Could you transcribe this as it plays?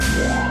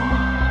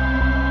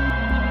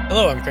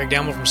Hello, I'm Craig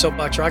Downwell from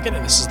Soapbox Rocket,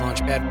 and this is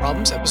Launchpad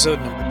Problems,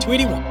 episode number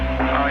 281.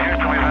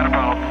 Houston, we've had a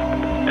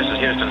problem. This is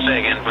Houston. Say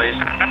again, please.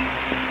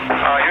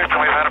 Houston,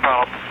 we've had a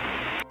problem.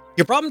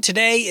 Your problem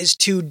today is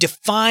to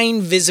define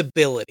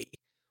visibility.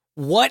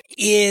 What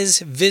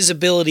is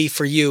visibility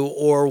for you,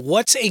 or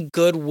what's a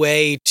good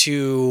way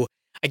to,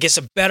 I guess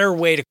a better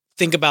way to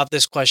think about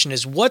this question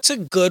is, what's a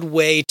good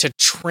way to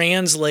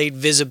translate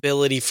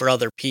visibility for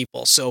other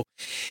people? So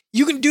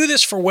you can do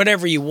this for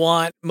whatever you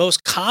want.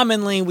 Most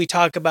commonly, we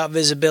talk about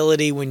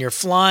visibility when you're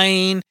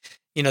flying.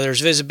 You know,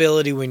 there's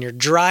visibility when you're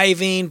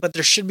driving, but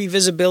there should be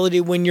visibility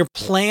when you're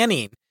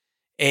planning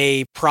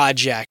a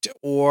project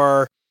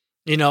or,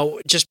 you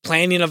know, just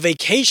planning a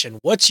vacation.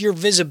 What's your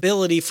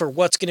visibility for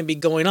what's going to be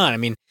going on? I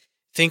mean,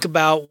 think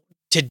about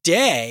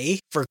today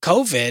for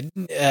COVID,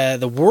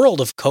 the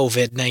world of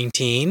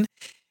COVID-19.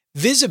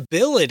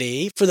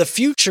 Visibility for the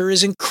future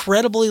is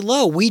incredibly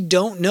low. We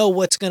don't know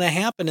what's going to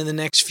happen in the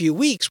next few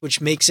weeks, which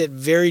makes it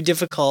very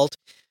difficult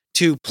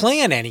to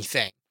plan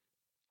anything.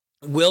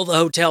 Will the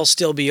hotel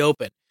still be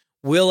open?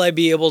 Will I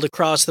be able to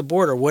cross the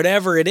border?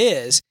 Whatever it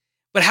is.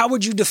 But how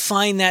would you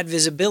define that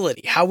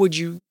visibility? How would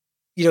you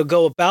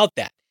go about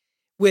that?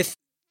 With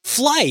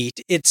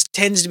flight, it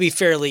tends to be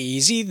fairly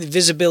easy. The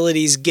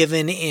visibility is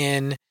given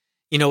in,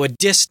 a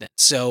distance.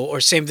 So, or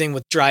same thing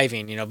with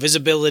driving,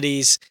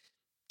 visibility's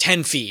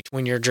 10 feet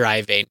when you're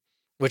driving,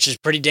 which is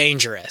pretty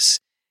dangerous.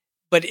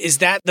 But is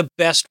that the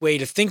best way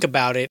to think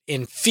about it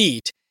in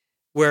feet?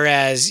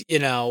 Whereas,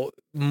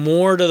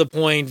 more to the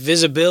point,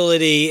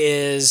 visibility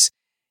is,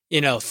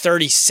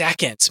 30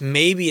 seconds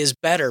maybe is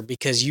better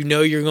because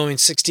you're going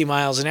 60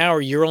 miles an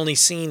hour. You're only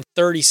seeing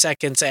 30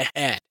 seconds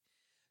ahead.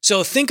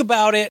 So think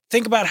about it.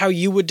 Think about how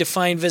you would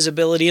define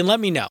visibility and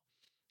let me know.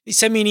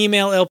 Send me an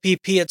email,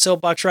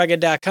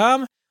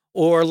 lpp@soapboxrocket.com,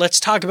 or let's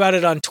talk about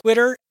it on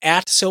Twitter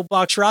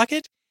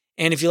 @soapboxrocket.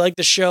 And if you like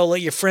the show,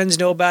 let your friends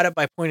know about it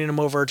by pointing them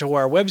over to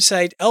our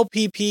website,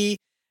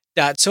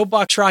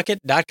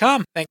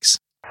 lpp.soapboxrocket.com. Thanks.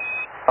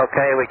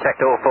 Okay, we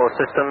checked all 4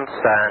 systems,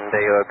 and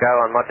you go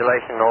on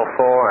modulation, all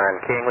 4,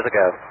 and keying was a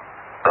go.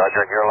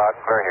 Roger, you're loud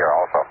and clear here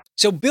also.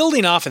 So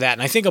building off of that,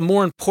 and I think a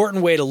more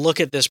important way to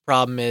look at this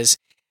problem is,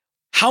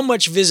 how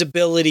much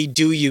visibility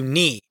do you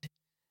need?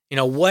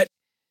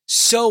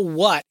 So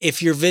what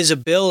if your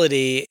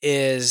visibility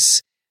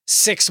is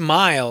 6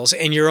 miles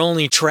and you're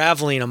only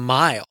traveling a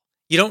mile?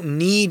 You don't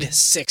need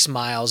 6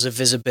 miles of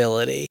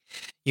visibility.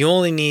 You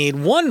only need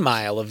 1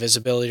 mile of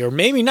visibility, or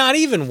maybe not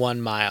even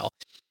 1 mile.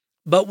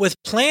 But with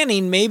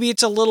planning, maybe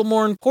it's a little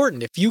more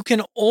important. If you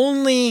can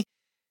only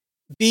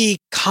be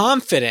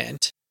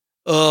confident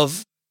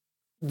of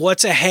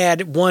what's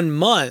ahead 1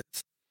 month,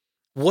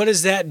 what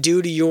does that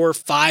do to your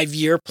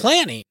 5-year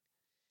planning?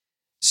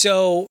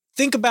 So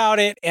think about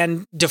it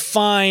and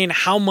define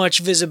how much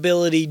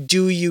visibility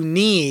do you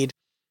need,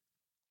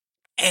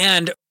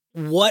 and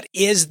what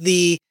is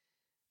the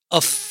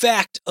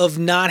effect of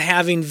not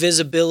having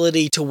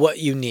visibility to what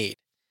you need.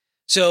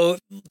 So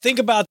think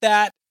about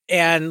that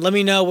and let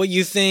me know what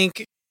you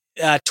think.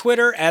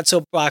 Twitter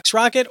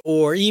 @SoapboxRocket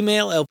or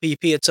email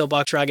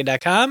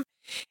lpp@soapboxrocket.com.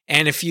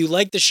 And if you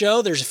like the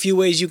show, there's a few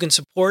ways you can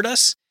support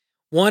us.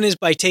 One is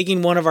by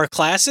taking one of our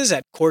classes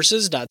at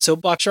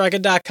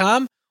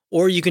courses.soapboxrocket.com,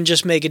 or you can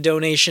just make a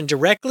donation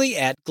directly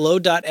at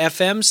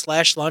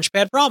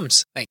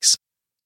glow.fm/launchpadproblems. Thanks.